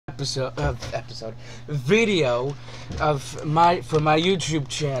video of my for my YouTube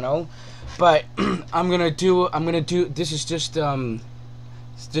channel, but I'm gonna do this is just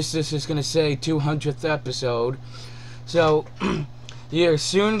this is gonna say 200th episode, so you're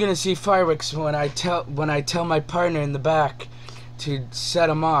soon gonna see fireworks when I tell my partner in the back to set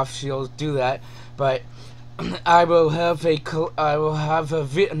them off. She'll do that, but I will have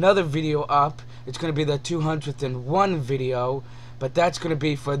another video up. It's gonna be the 201 video, but that's gonna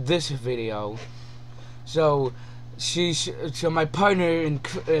be for this video. So my partner in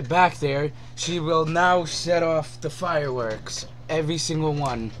back there, she will now set off the fireworks, every single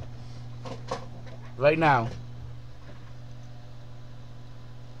one, right now.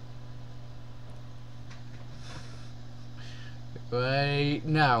 Right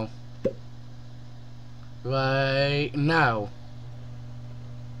now. Right now.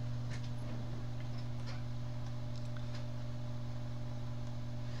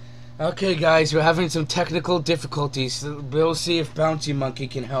 Okay, guys, we're having some technical difficulties. We'll see if Bouncy Monkey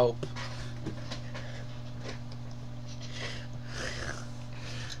can help.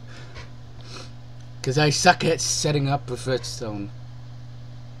 Because I suck at setting up with Redstone.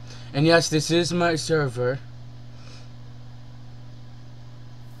 And yes, this is my server.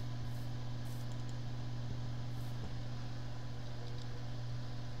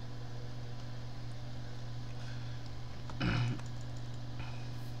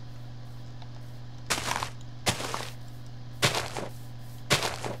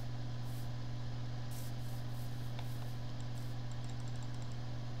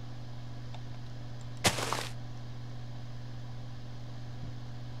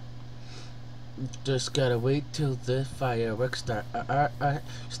 Just gotta wait till the fireworks start.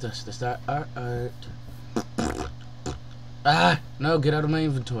 No, get out of my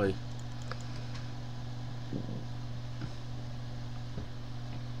inventory.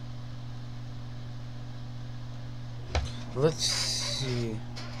 Let's see.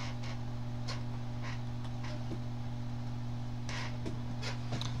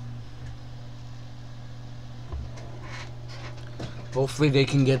 Hopefully they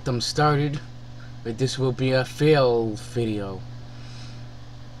can get them started. But this will be a fail video.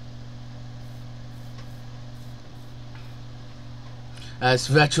 As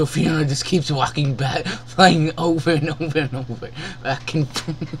Retro Fiona just keeps walking back, flying over and over and over, back and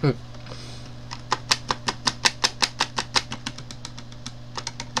forth.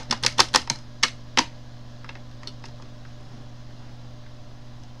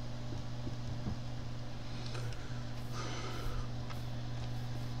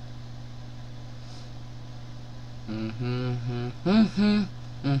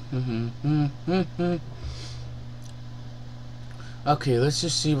 Okay, let's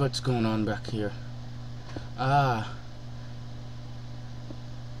just see what's going on back here.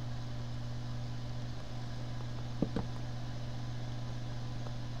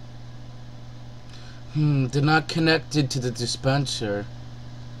 They're not connected to the dispenser.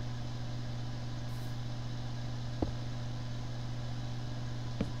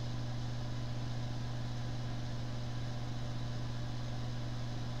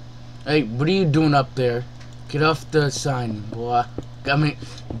 Hey, what are you doing up there? Get off the sign, boy. I mean,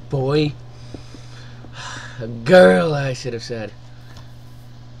 boy. Girl, I should have said.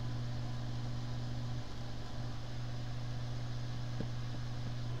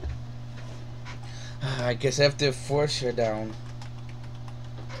 I guess I have to force her down.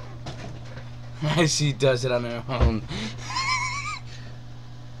 She does it on her own.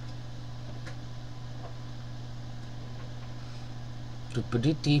 I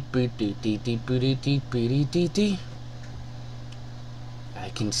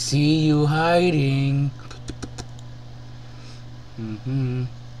can see you hiding.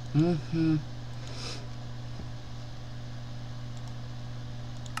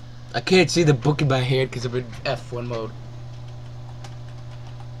 I can't see the book in my hand because I'm in F1 mode.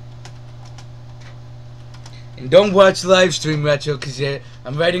 And don't watch live stream, Retro, because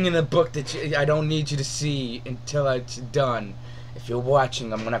I'm writing in the book that I don't need you to see until it's done. If you're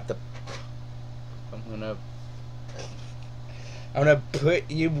watching, I'm gonna put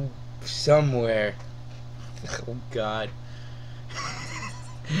you somewhere. Oh God.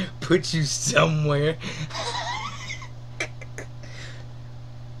 Put you somewhere.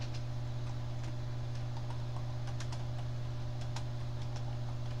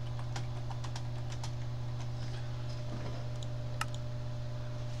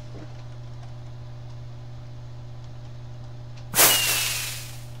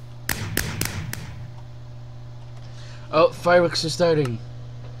 Oh, fireworks are starting.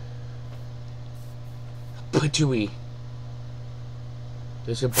 Patooey.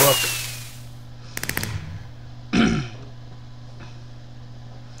 There's a book.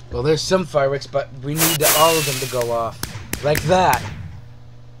 Well, there's some fireworks, but we need all of them to go off. Like that.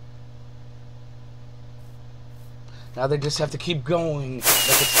 Now they just have to keep going like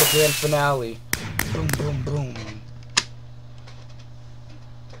it's the grand finale. Boom, boom, boom.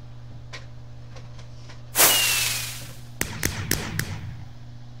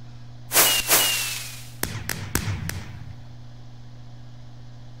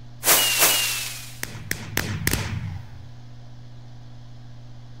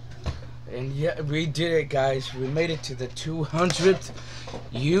 And yeah, we did it, guys. We made it to the 200th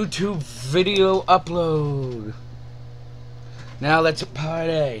YouTube video upload. Now let's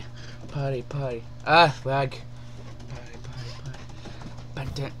party. Party, party. Ah, lag. Party,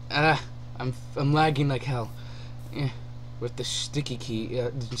 party, party. I'm lagging like hell. Yeah, with the sticky key.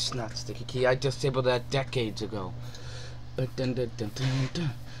 It's not sticky key. I disabled that decades ago.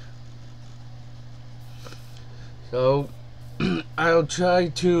 So, I'll try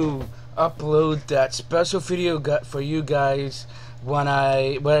to upload that special video for you guys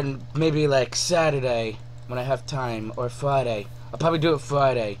when maybe like Saturday when I have time, or Friday. I'll probably do it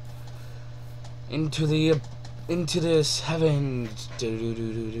Friday. Into this heaven.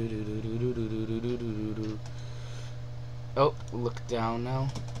 Oh, look down now.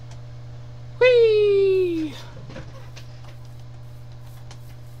 Whee!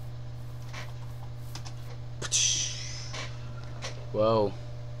 Whoa.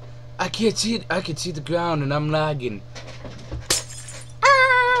 I can't see it. I can see the ground and I'm lagging.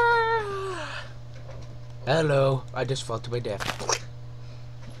 Ah! Hello. I just fell to my death.